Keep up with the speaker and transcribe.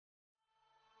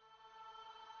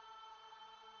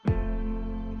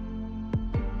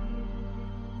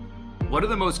What are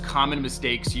the most common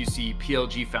mistakes you see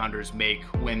PLG founders make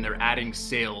when they're adding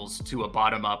sales to a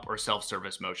bottom-up or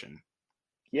self-service motion?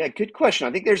 Yeah, good question.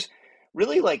 I think there's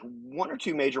really like one or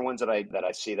two major ones that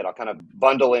I see that I'll kind of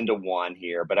bundle into one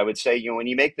here. But I would say, when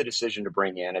you make the decision to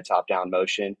bring in a top-down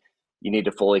motion, you need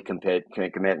to fully commit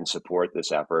and support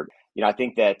this effort. I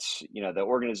think that, the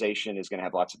organization is going to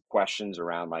have lots of questions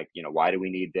around like, why do we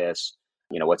need this?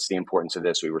 What's the importance of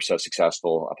this? We were so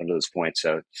successful up until this point.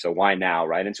 So why now,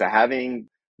 right? And so having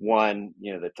one,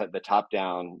 the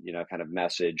top-down, kind of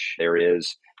message there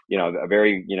is a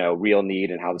very, real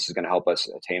need and how this is going to help us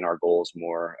attain our goals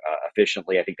more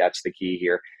efficiently. I think that's the key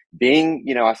here. Being,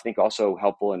 I think also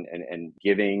helpful and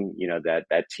giving,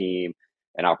 that team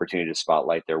an opportunity to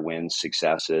spotlight their wins,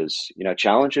 successes,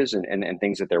 challenges and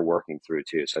things that they're working through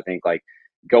too. So I think like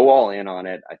go all in on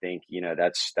it. I think,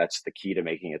 that's the key to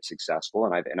making it successful.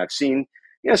 And I've seen,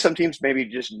 some teams maybe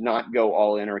just not go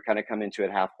all in or kind of come into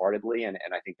it half-heartedly. And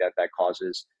I think that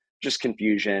causes just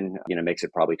confusion, makes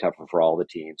it probably tougher for all the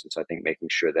teams. And so I think making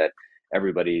sure that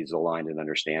everybody's aligned and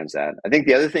understands that. I think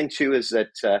the other thing too is that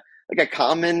like a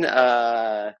common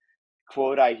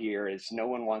quote I hear is no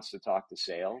one wants to talk to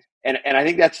sales. And I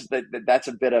think that's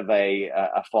a bit of a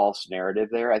false narrative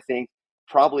there. I think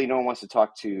probably no one wants to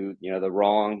talk to, the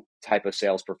wrong type of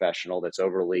sales professional that's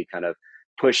overly kind of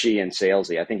pushy and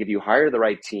salesy. I think if you hire the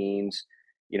right teams,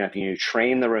 if you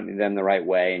train them the right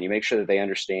way and you make sure that they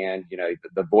understand,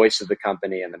 the voice of the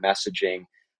company and the messaging,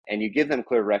 and you give them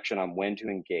clear direction on when to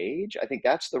engage, I think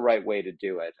that's the right way to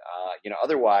do it.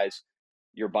 Otherwise,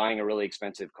 you're buying a really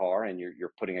expensive car and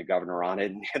you're putting a governor on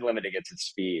it and limiting its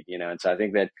speed. And so I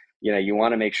think that you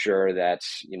want to make sure that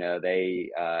they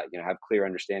have clear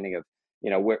understanding of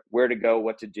where to go,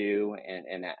 what to do,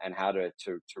 and how to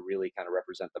really kind of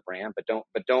represent the brand,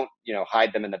 but don't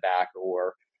hide them in the back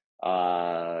or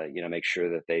make sure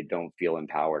that they don't feel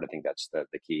empowered. I think that's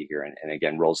the key here. And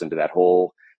again, rolls into that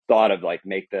whole thought of like,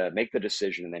 make the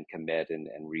decision and then commit and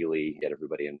really get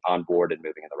everybody on board and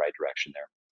moving in the right direction there.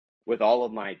 With all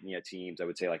of my teams, I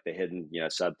would say like the hidden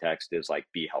subtext is like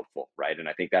be helpful, right? And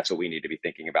I think that's what we need to be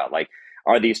thinking about. Like,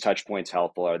 are these touch points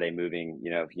helpful? Are they moving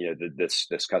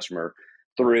this customer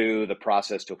through the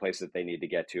process to a place that they need to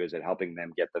get to? Is it helping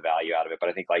them get the value out of it? But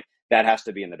I think like that has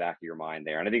to be in the back of your mind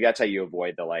there. And I think that's how you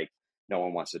avoid the like no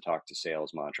one wants to talk to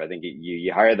sales mantra. I think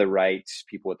you hire the right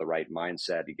people with the right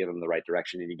mindset, you give them the right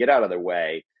direction, and you get out of their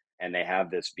way, and they have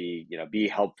this be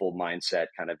helpful mindset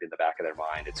kind of in the back of their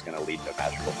mind. It's going to lead to a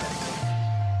magical thing.